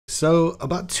So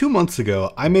about 2 months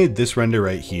ago, I made this render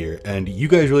right here, and you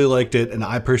guys really liked it, and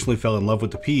I personally fell in love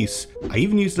with the piece. I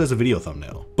even used it as a video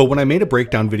thumbnail. But when I made a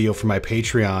breakdown video for my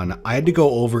Patreon, I had to go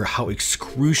over how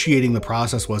excruciating the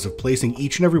process was of placing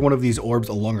each and every one of these orbs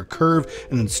along a curve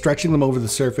and then stretching them over the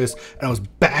surface, and I was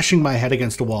bashing my head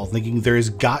against a wall thinking there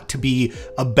has got to be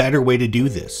a better way to do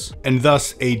this. And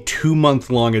thus, a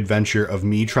 2-month-long adventure of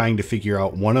me trying to figure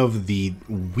out one of the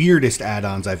weirdest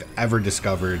add-ons I've ever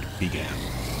discovered began.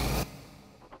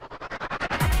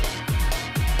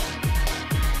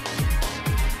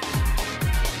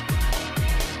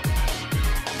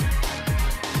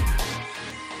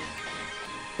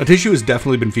 A tissue has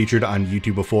definitely been featured on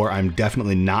YouTube before. I'm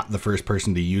definitely not the first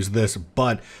person to use this,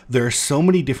 but there are so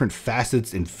many different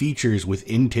facets and features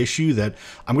within tissue that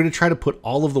I'm going to try to put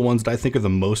all of the ones that I think are the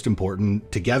most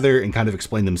important together and kind of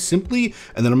explain them simply,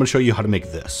 and then I'm going to show you how to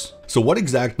make this. So what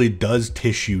exactly does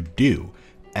tissue do?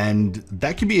 And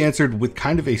that can be answered with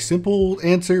kind of a simple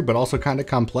answer, but also kind of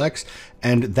complex,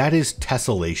 and that is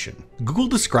tessellation. Google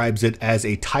describes it as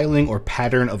a tiling or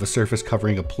pattern of a surface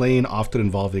covering a plane, often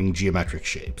involving geometric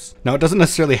shapes. Now, it doesn't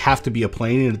necessarily have to be a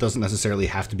plane, and it doesn't necessarily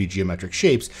have to be geometric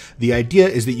shapes. The idea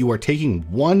is that you are taking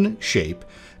one shape,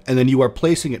 and then you are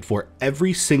placing it for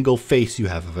every single face you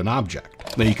have of an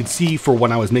object. Now you can see for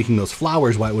when I was making those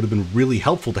flowers why it would have been really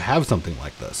helpful to have something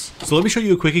like this. So let me show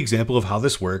you a quick example of how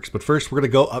this works, but first we're gonna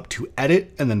go up to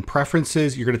Edit and then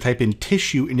Preferences. You're gonna type in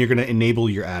Tissue and you're gonna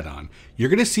enable your add-on. You're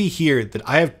gonna see here that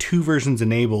I have 2 versions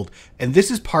enabled, and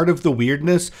this is part of the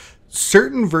weirdness.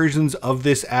 Certain versions of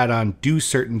this add-on do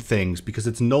certain things because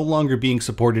it's no longer being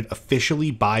supported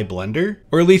officially by Blender,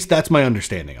 or at least that's my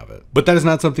understanding of it. But that is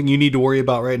not something you need to worry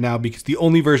about right now because the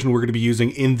only version we're going to be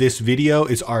using in this video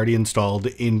is already installed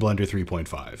in Blender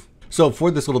 3.5. So for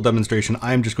this little demonstration,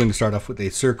 I'm just going to start off with a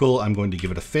circle. I'm going to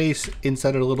give it a face,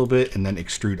 inset it a little bit, and then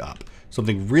extrude up.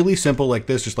 Something really simple like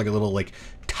this, just like a little like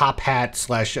top hat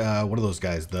slash, what are those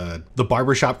guys? The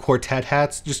barbershop quartet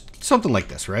hats, just something like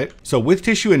this, right? So with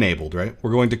tissue enabled, right,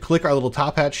 we're going to click our little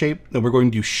top hat shape, then we're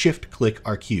going to shift click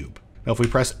our cube. Now, if we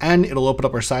press N, it'll open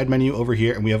up our side menu over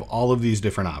here, and we have all of these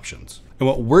different options. And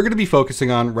what we're going to be focusing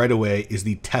on right away is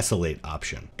the tessellate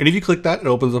option. And if you click that, it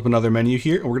opens up another menu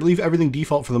here, and we're going to leave everything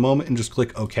default for the moment and just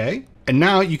click OK. And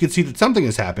now you can see that something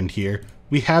has happened here.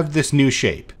 We have this new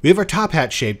shape. We have our top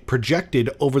hat shape projected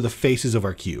over the faces of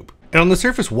our cube. And on the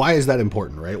surface, why is that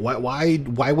important, right?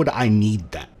 Why would I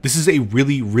need that? This is a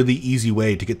really, really easy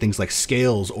way to get things like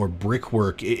scales or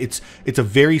brickwork. It's a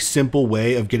very simple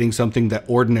way of getting something that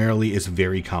ordinarily is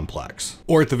very complex.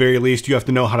 Or at the very least, you have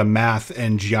to know how to math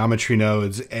and geometry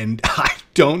nodes, and I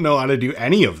don't know how to do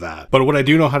any of that. But what I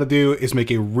do know how to do is make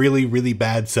a really, really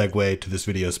bad segue to this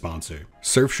video sponsor,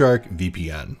 Surfshark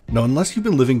VPN. Now, unless you've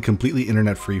been living completely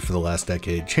internet free for the last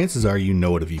decade, chances are you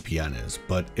know what a VPN is.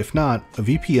 But if not, a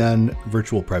VPN,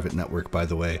 virtual private network by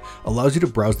the way, allows you to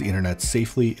browse the internet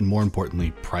safely and more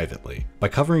importantly, privately, by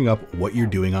covering up what you're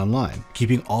doing online,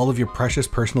 keeping all of your precious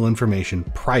personal information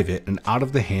private and out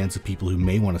of the hands of people who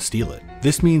may want to steal it.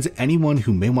 This means anyone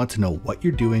who may want to know what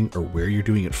you're doing or where you're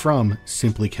doing it from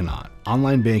simply cannot.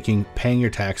 Online banking, paying your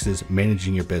taxes,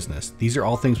 managing your business. These are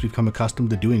all things we've come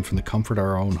accustomed to doing from the comfort of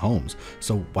our own homes.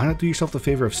 So why not do yourself the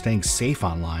favor of staying safe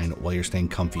online while you're staying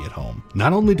comfy at home?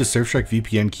 Not only does Surfshark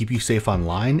VPN keep you safe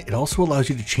online, it also allows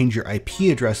you to change your IP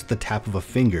address at the tap of a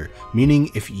finger.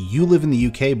 Meaning if you live in the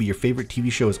UK but your favorite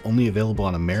TV show is only available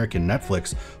on American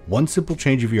Netflix, one simple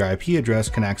change of your IP address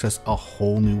can access a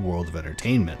whole new world of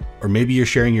entertainment. Or maybe you're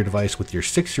sharing your device with your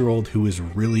 6-year-old who is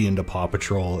really into Paw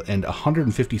Patrol, and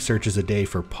 150 searches a day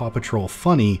for Paw Patrol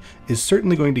funny is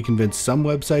certainly going to convince some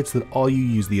websites that all you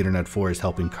use the internet for is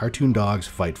helping cartoon dogs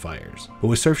fight fires. But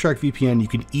with Surfshark VPN, you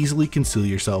can easily conceal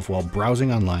yourself while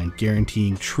browsing online,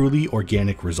 guaranteeing truly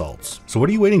organic results. So what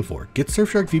are you waiting for? Get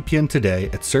Surfshark VPN today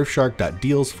at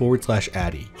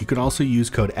surfshark.deals/Addy. You can also use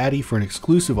code Addy for an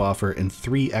exclusive offer and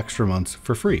 3 extra months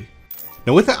for free.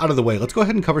 Now with that out of the way, let's go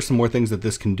ahead and cover some more things that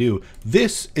this can do.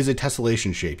 This is a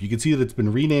tessellation shape. You can see that it's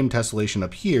been renamed tessellation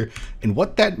up here. And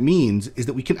what that means is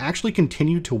that we can actually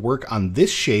continue to work on this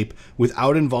shape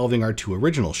without involving our 2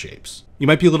 original shapes. You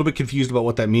might be a little bit confused about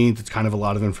what that means. It's kind of a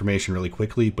lot of information really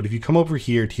quickly, but if you come over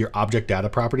here to your object data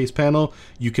properties panel,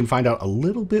 you can find out a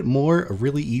little bit more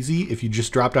really easy if you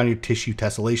just drop down your tissue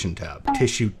tessellation tab.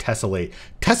 Tissue tessellate.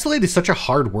 Tessellate is such a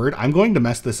hard word. I'm going to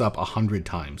mess this up 100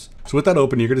 times. So with that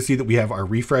open, you're going to see that we have our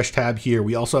refresh tab here.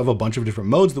 We also have a bunch of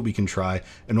different modes that we can try.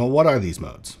 And well, what are these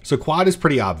modes? So quad is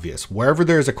pretty obvious. Wherever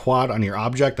there's a quad on your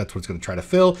object, that's what it's going to try to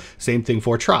fill. Same thing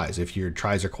for tries, if your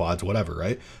tries or quads, whatever,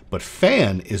 right? But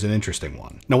fan is an interesting missing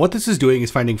one. Now what this is doing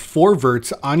is finding 4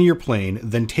 verts on your plane,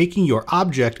 then taking your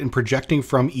object and projecting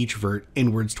from each vert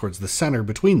inwards towards the center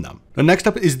between them. Now next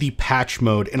up is the patch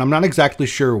mode, and I'm not exactly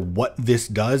sure what this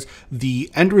does. The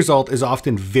end result is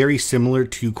often very similar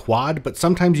to quad, but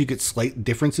sometimes you get slight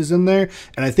differences in there,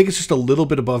 and I think it's just a little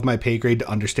bit above my pay grade to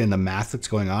understand the math that's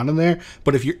going on in there.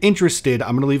 But if you're interested,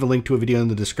 I'm going to leave a link to a video in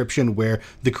the description where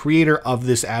the creator of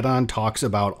this add-on talks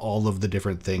about all of the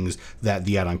different things that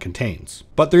the add-on contains.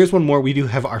 But there is one more. We do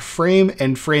have our frame,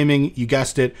 and framing, you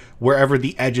guessed it, wherever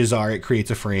the edges are, it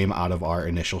creates a frame out of our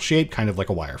initial shape, kind of like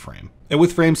a wireframe. And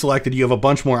with frame selected, you have a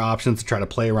bunch more options to try to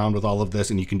play around with all of this,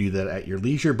 and you can do that at your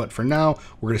leisure. But for now,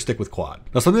 we're going to stick with quad.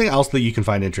 Now, something else that you can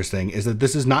find interesting is that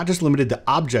this is not just limited to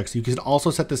objects. You can also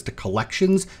set this to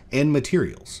collections and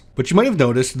materials. But you might have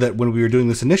noticed that when we were doing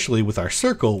this initially with our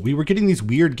circle, we were getting these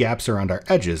weird gaps around our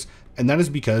edges. And that is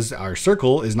because our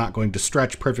circle is not going to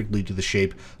stretch perfectly to the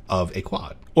shape of a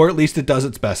quad, or at least it does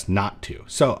its best not to.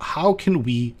 So how can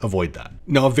we avoid that?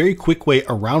 Now, a very quick way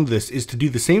around this is to do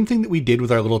the same thing that we did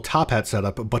with our little top hat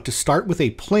setup, but to start with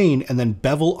a plane and then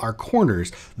bevel our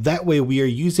corners. That way we are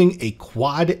using a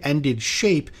quad-ended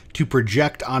shape to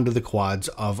project onto the quads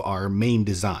of our main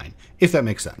design, if that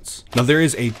makes sense. Now there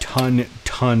is a ton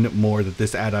more that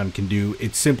this add-on can do.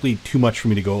 It's simply too much for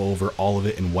me to go over all of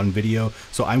it in one video.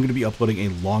 So I'm going to be uploading a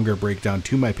longer breakdown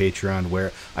to my Patreon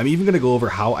where I'm even going to go over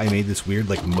how I made this weird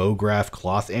like MoGraph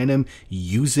cloth anim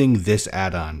using this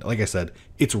add-on. Like I said,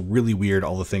 it's really weird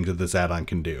all the things that this add-on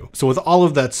can do. So with all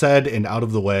of that said and out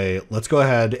of the way, let's go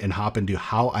ahead and hop into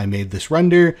how I made this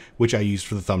render, which I used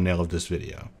for the thumbnail of this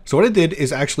video. So what I did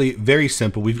is actually very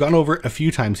simple. We've gone over it a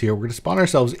few times here. We're going to spawn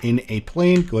ourselves in a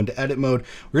plane, go into edit mode.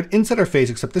 We're going to inset our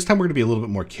face, except this time we're going to be a little bit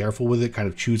more careful with it, kind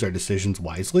of choose our decisions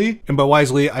wisely. And by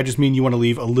wisely, I just mean you want to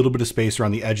leave a little bit of space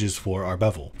around the edges for our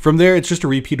bevel. From there, it's just a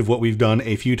repeat of what we've done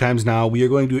a few times now. We are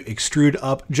going to extrude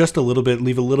up just a little bit,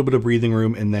 leave a little bit of breathing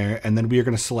room in there, and then we are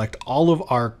going to select all of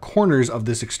our corners of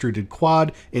this extruded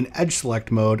quad in edge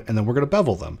select mode, and then we're going to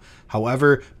bevel them.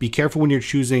 However, be careful when you're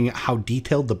choosing how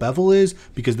detailed the bevel is,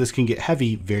 because this can get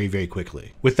heavy very, very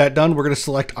quickly. With that done, we're going to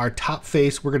select our top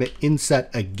face. We're going to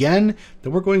inset again.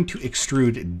 Then we're going to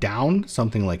extrude down,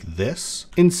 something like this.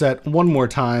 Inset one more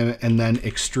time, and then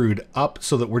extrude up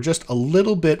so that we're just a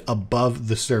little bit above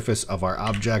the surface of our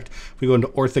object. If we go into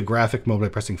orthographic mode by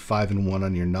pressing 5 and 1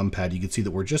 on your numpad, you can see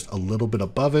that we're just a little bit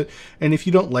above it. And if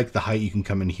you don't like the height, you can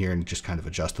come in here and just kind of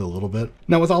adjust it a little bit.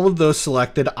 Now, with all of those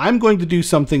selected, I'm going to do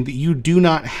something that you do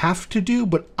not have to do,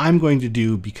 but I'm going to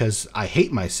do because I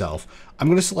hate myself. I'm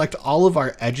going to select all of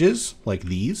our edges like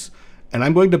these, and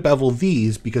I'm going to bevel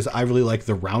these because I really like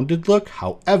the rounded look.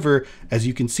 However, as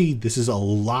you can see, this is a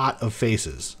lot of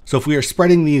faces. So if we are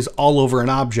spreading these all over an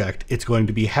object, it's going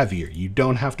to be heavier. You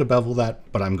don't have to bevel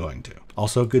that, but I'm going to.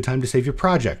 Also a good time to save your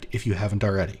project if you haven't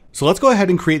already. So let's go ahead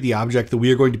and create the object that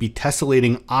we are going to be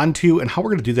tessellating onto, and how we're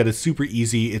going to do that is super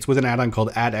easy. It's with an add-on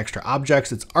called Add Extra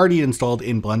Objects. It's already installed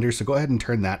in Blender, so go ahead and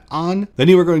turn that on. Then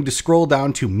you are going to scroll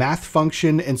down to Math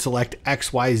Function and select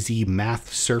XYZ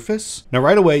Math Surface. Now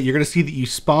right away, you're going to see that you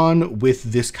spawn with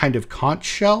this kind of conch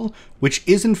shell, which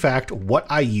is in fact what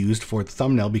I used for the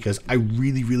thumbnail because I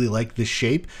really, really like this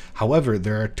shape. However,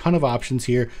 there are a ton of options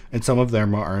here and some of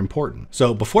them are important.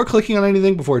 So before clicking on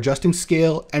anything, before adjusting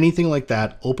scale, anything like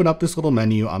that, open up this little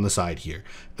menu on the side here.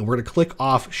 And we're gonna click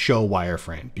off Show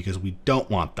Wireframe because we don't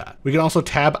want that. We can also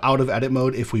tab out of edit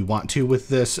mode if we want to with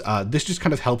this. This just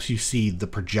kind of helps you see the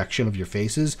projection of your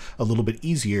faces a little bit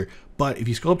easier. But if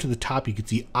you scroll up to the top, you can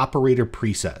see operator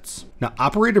presets. Now,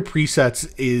 operator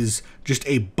presets is just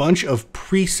a bunch of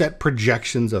preset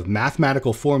projections of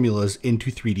mathematical formulas into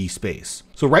 3D space.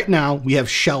 So right now we have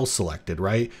shell selected,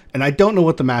 right? And I don't know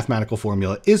what the mathematical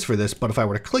formula is for this, but if I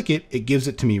were to click it, it gives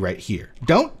it to me right here.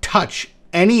 Don't touch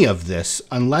any of this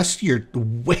unless you're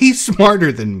way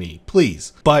smarter than me,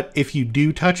 please. But if you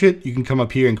do touch it, you can come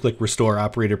up here and click Restore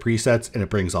Operator Presets and it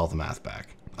brings all the math back.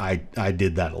 I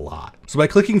did that a lot. So by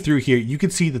clicking through here, you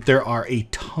can see that there are a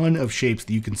ton of shapes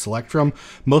that you can select from.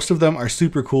 Most of them are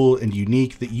super cool and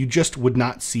unique that you just would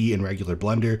not see in regular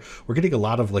Blender. We're getting a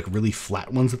lot of like really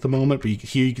flat ones at the moment, but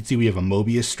here you can see we have a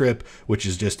Mobius strip, which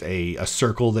is just a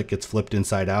circle that gets flipped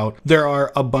inside out. There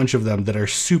are a bunch of them that are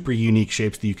super unique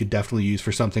shapes that you could definitely use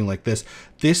for something like this.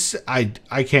 This, I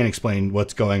can't explain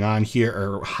what's going on here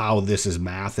or how this is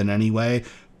math in any way,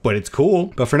 but it's cool.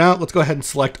 But for now, let's go ahead and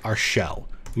select our shell.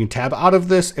 We can tab out of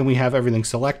this and we have everything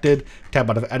selected, tab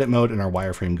out of edit mode and our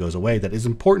wireframe goes away. That is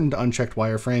important to uncheck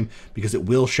wireframe because it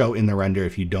will show in the render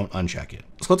if you don't uncheck it.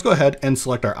 So let's go ahead and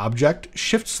select our object,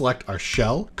 shift select our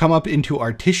shell, come up into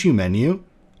our tissue menu,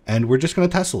 and we're just going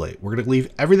to tessellate. We're going to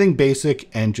leave everything basic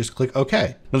and just click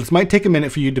OK. Now this might take a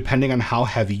minute for you depending on how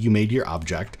heavy you made your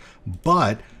object,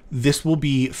 but this will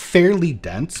be fairly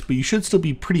dense, but you should still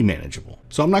be pretty manageable.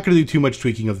 So I'm not going to do too much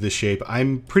tweaking of this shape.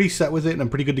 I'm pretty set with it and I'm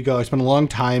pretty good to go. I spent a long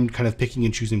time kind of picking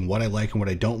and choosing what I like and what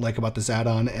I don't like about this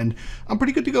add-on, and I'm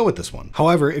pretty good to go with this one.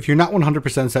 However, if you're not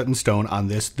 100% set in stone on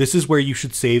this, this is where you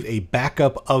should save a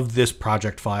backup of this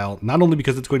project file, not only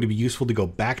because it's going to be useful to go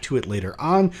back to it later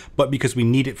on, but because we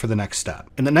need it for the next step.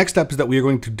 And the next step is that we are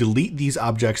going to delete these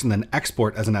objects and then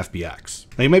export as an FBX.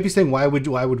 Now you might be saying, why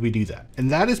would we do that? And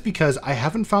that is because I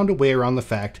haven't found a way around the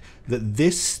fact that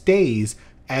this stays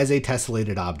as a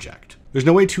tessellated object. There's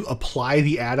no way to apply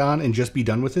the add-on and just be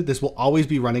done with it. This will always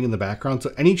be running in the background.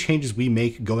 So any changes we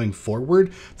make going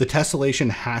forward, the tessellation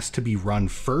has to be run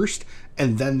first,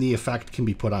 and then the effect can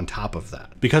be put on top of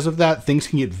that. Because of that, things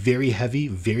can get very heavy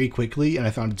very quickly, and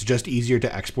I found it's just easier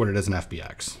to export it as an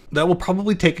FBX. That will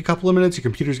probably take a couple of minutes. Your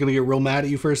computer's gonna get real mad at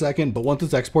you for a second, but once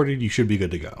it's exported, you should be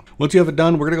good to go. Once you have it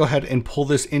done, we're gonna go ahead and pull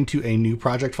this into a new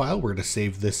project file. We're gonna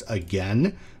save this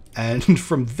again. And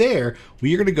from there,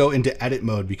 we are going to go into edit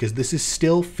mode because this is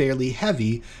still fairly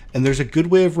heavy and there's a good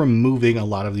way of removing a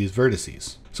lot of these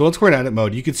vertices. So once we're in edit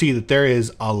mode, you can see that there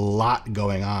is a lot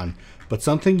going on, but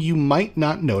something you might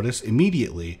not notice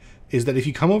immediately is that if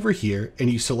you come over here and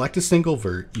you select a single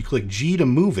vert, you click G to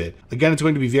move it, again, it's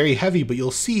going to be very heavy, but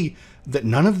you'll see that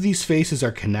none of these faces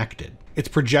are connected. It's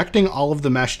projecting all of the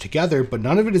mesh together, but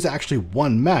none of it is actually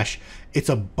one mesh. It's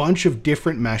a bunch of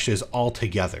different meshes all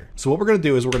together. So what we're gonna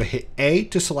do is we're gonna hit A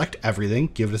to select everything.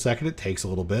 Give it a second, it takes a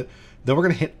little bit. Then we're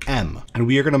gonna hit M, and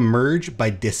we are gonna merge by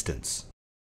distance.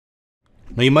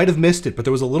 Now you might have missed it, but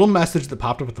there was a little message that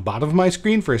popped up at the bottom of my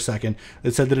screen for a second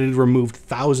that said that it had removed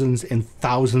thousands and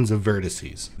thousands of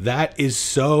vertices. That is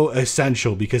so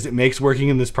essential because it makes working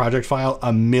in this project file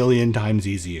a million times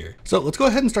easier. So let's go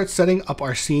ahead and start setting up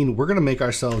our scene. We're gonna make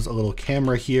ourselves a little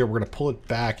camera here. We're gonna pull it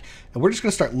back and we're just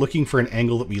gonna start looking for an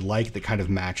angle that we like that kind of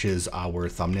matches our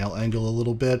thumbnail angle a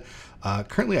little bit.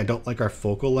 Currently I don't like our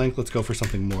focal length. Let's go for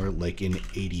something more like an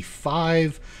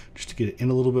 85 just to get it in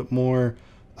a little bit more.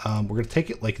 We're going to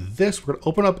take it like this. We're going to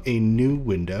open up a new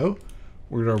window.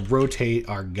 We're going to rotate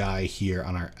our guy here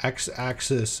on our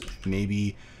x-axis,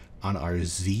 maybe on our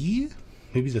z.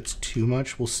 Maybe that's too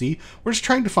much. We'll see. We're just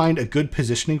trying to find a good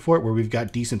positioning for it where we've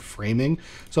got decent framing.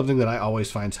 Something that I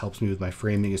always find helps me with my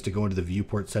framing is to go into the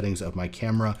viewport settings of my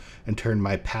camera and turn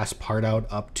my pass part out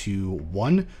up to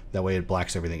 1. That way it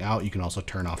blacks everything out. You can also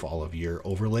turn off all of your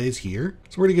overlays here.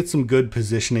 So we're gonna get some good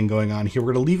positioning going on here.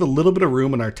 We're gonna leave a little bit of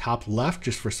room in our top left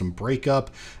just for some breakup.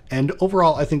 And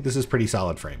overall, I think this is pretty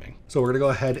solid framing. So we're gonna go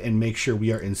ahead and make sure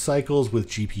we are in cycles with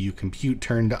GPU compute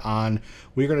turned on.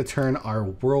 We're gonna turn our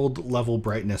world level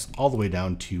brightness all the way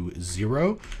down to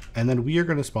 0. And then we are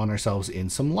gonna spawn ourselves in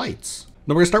some lights.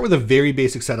 Now we're gonna start with a very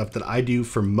basic setup that I do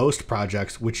for most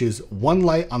projects, which is one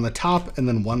light on the top and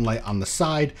then one light on the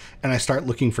side, and I start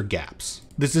looking for gaps.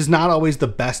 This is not always the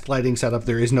best lighting setup.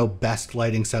 There is no best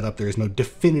lighting setup. There is no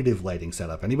definitive lighting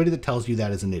setup. Anybody that tells you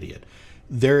that is an idiot.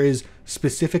 There is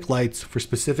specific lights for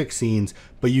specific scenes,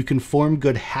 but you can form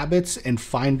good habits and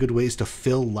find good ways to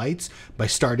fill lights by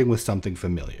starting with something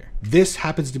familiar. This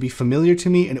happens to be familiar to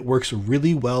me and it works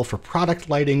really well for product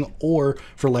lighting or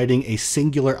for lighting a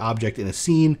singular object in a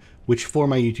scene, which for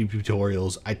my YouTube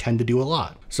tutorials, I tend to do a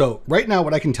lot. So right now,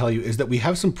 what I can tell you is that we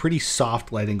have some pretty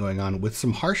soft lighting going on with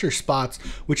some harsher spots,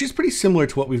 which is pretty similar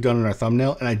to what we've done in our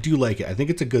thumbnail. And I do like it. I think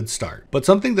it's a good start. But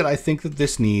something that I think that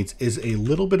this needs is a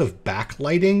little bit of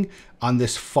backlighting on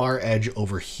this far edge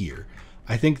over here.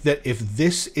 I think that if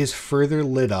this is further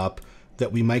lit up,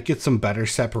 that we might get some better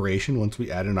separation once we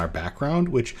add in our background,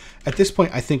 which at this point,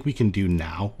 I think we can do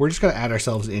now. We're just gonna add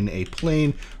ourselves in a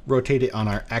plane, rotate it on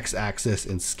our x-axis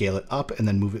and scale it up and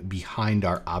then move it behind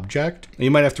our object. Now, you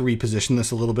might have to reposition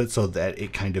this a little bit so that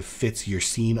it kind of fits your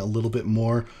scene a little bit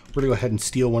more. We're gonna go ahead and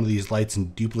steal one of these lights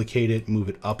and duplicate it, move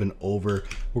it up and over.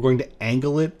 We're going to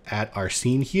angle it at our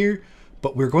scene here,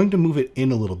 but we're going to move it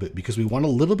in a little bit because we want a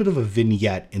little bit of a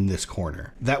vignette in this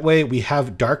corner. That way we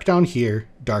have dark down here,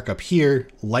 dark up here,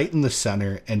 light in the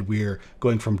center, and we're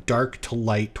going from dark to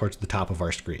light towards the top of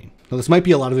our screen. Now this might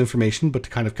be a lot of information, but to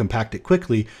kind of compact it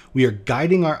quickly, we are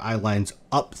guiding our eye lines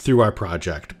up through our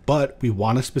project, but we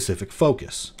want a specific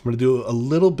focus. I'm gonna do a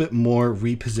little bit more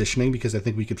repositioning because I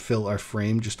think we could fill our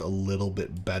frame just a little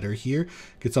bit better here.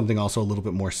 Get something also a little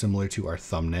bit more similar to our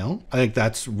thumbnail. I think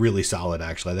that's really solid,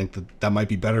 actually. I think that might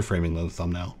be better framing than the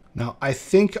thumbnail. Now, I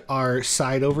think our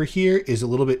side over here is a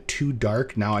little bit too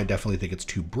dark. Now I definitely think it's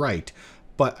too bright,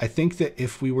 but I think that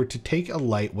if we were to take a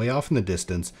light way off in the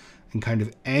distance and kind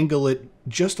of angle it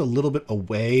just a little bit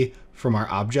away from our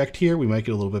object here. We might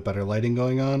get a little bit better lighting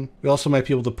going on. We also might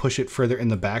be able to push it further in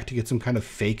the back to get some kind of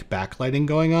fake backlighting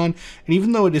going on. And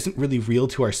even though it isn't really real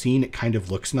to our scene, it kind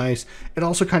of looks nice. It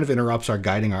also kind of interrupts our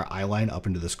guiding our eye line up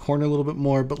into this corner a little bit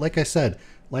more. But like I said,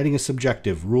 lighting is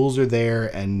subjective. Rules are there,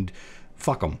 and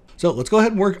fuck them. So let's go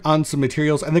ahead and work on some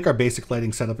materials. I think our basic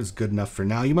lighting setup is good enough for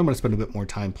now. You might want to spend a bit more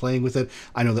time playing with it.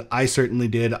 I know that I certainly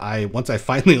did. Once I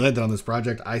finally landed on this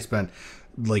project, I spent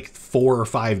like 4 or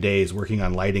 5 days working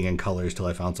on lighting and colors till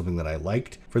I found something that I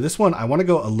liked. For this one, I want to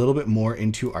go a little bit more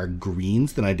into our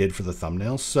greens than I did for the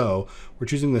thumbnail. So we're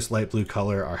choosing this light blue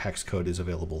color. Our hex code is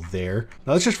available there.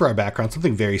 Now that's just for our background,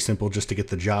 something very simple just to get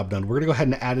the job done. We're going to go ahead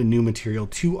and add a new material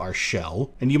to our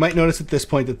shell. And you might notice at this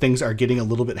point that things are getting a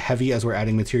little bit heavy as we're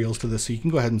adding materials to this. So you can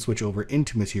go ahead and switch over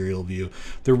into material view.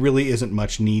 There really isn't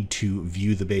much need to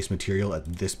view the base material at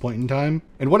this point in time.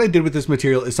 And what I did with this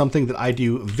material is something that I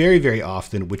do very, very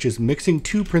often, which is mixing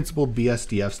two principled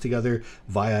BSDFs together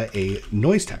via a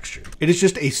noise texture. It is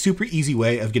just a super easy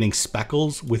way of getting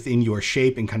speckles within your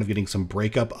shape and kind of getting some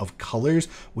breakup of colors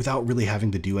without really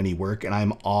having to do any work. And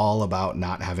I'm all about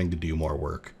not having to do more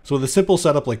work. So with a simple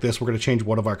setup like this, we're going to change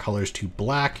one of our colors to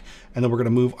black, and then we're going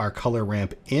to move our color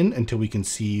ramp in until we can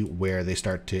see where they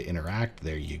start to interact.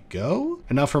 There you go.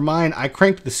 And now for mine, I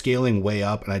cranked the scaling way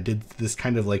up, and I did this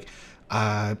kind of like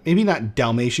maybe not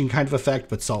Dalmatian kind of effect,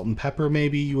 but salt and pepper,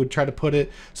 maybe you would try to put it,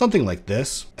 something like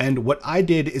this. And what I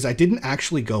did is I didn't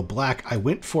actually go black. I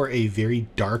went for a very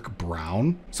dark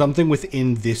brown. Something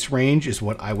within this range is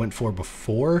what I went for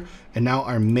before. And now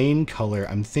our main color,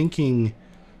 I'm thinking,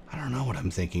 I don't know what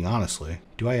I'm thinking, honestly.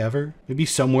 Do I ever? Maybe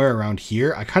somewhere around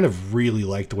here. I kind of really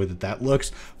like the way that that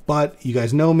looks, but you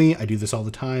guys know me, I do this all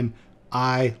the time.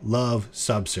 I love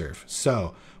subsurf.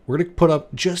 So we're going to put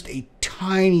up just a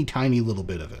tiny, tiny little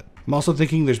bit of it. I'm also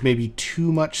thinking there's maybe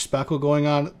too much speckle going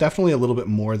on. Definitely a little bit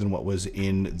more than what was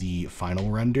in the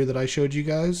final render that I showed you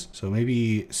guys. So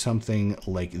maybe something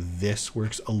like this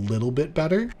works a little bit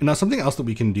better. And now something else that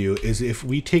we can do is if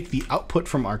we take the output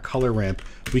from our color ramp,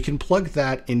 we can plug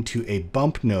that into a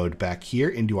bump node back here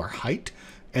into our height.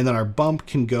 And then our bump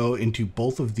can go into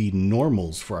both of the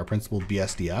normals for our principled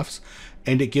BSDFs.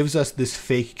 And it gives us this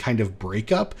fake kind of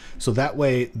breakup. So that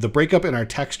way the breakup in our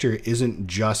texture isn't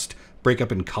just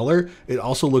breakup in color. It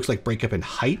also looks like breakup in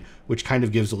height, which kind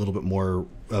of gives a little bit more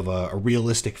of a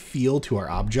realistic feel to our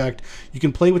object. You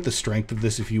can play with the strength of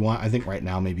this if you want. I think right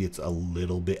now maybe it's a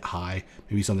little bit high.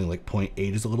 Maybe something like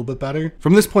 0.8 is a little bit better.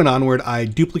 From this point onward, I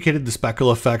duplicated the speckle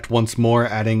effect once more,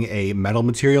 adding a metal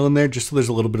material in there just so there's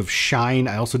a little bit of shine.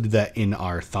 I also did that in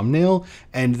our thumbnail.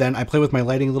 And then I play with my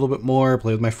lighting a little bit more,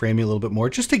 play with my framing a little bit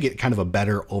more, just to get kind of a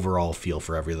better overall feel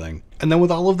for everything. And then with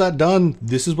all of that done,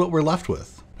 this is what we're left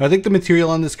with. I think the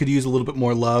material on this could use a little bit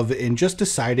more love in just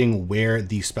deciding where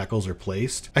these speckles are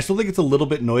placed. I still think it's a little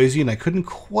bit noisy and I couldn't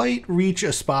quite reach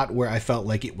a spot where I felt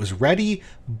like it was ready,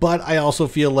 but I also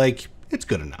feel like it's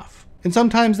good enough. And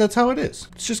sometimes that's how it is.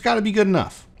 It's just got to be good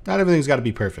enough. Not everything's got to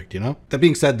be perfect, you know? That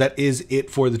being said, that is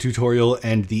it for the tutorial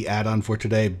and the add-on for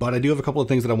today, but I do have a couple of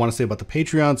things that I want to say about the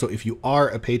Patreon, so if you are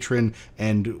a patron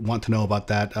and want to know about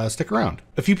that, stick around.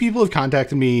 A few people have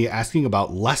contacted me asking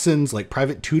about lessons, like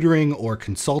private tutoring or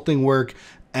consulting work,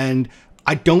 and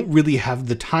I don't really have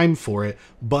the time for it,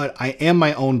 but I am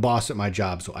my own boss at my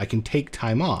job, so I can take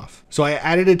time off. So I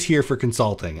added a tier for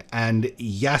consulting, and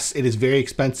yes, it is very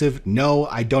expensive. No,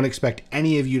 I don't expect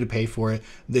any of you to pay for it.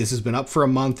 This has been up for a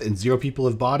month and 0 people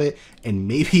have bought it, and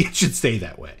maybe it should stay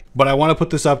that way. But I want to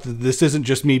put this up that this isn't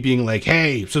just me being like,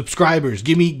 hey, subscribers,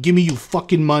 give me you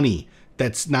fucking money.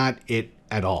 That's not it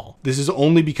at all. This is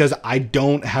only because I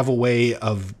don't have a way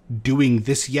of doing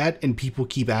this yet and people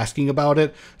keep asking about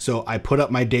it. So I put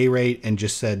up my day rate and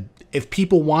just said, if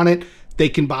people want it, they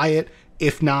can buy it.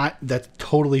 If not, that's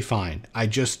totally fine. I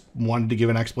just wanted to give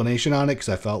an explanation on it because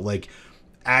I felt like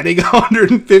adding a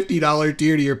 $150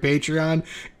 tier to your Patreon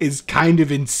is kind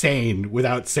of insane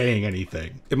without saying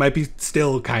anything. It might be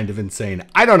still kind of insane.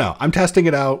 I don't know. I'm testing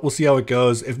it out. We'll see how it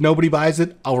goes. If nobody buys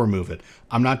it, I'll remove it.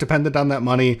 I'm not dependent on that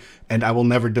money, and I will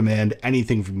never demand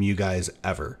anything from you guys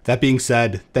ever. That being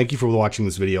said, thank you for watching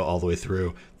this video all the way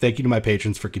through. Thank you to my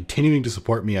patrons for continuing to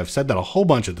support me. I've said that a whole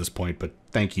bunch at this point, but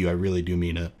thank you. I really do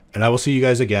mean it. And I will see you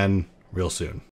guys again real soon.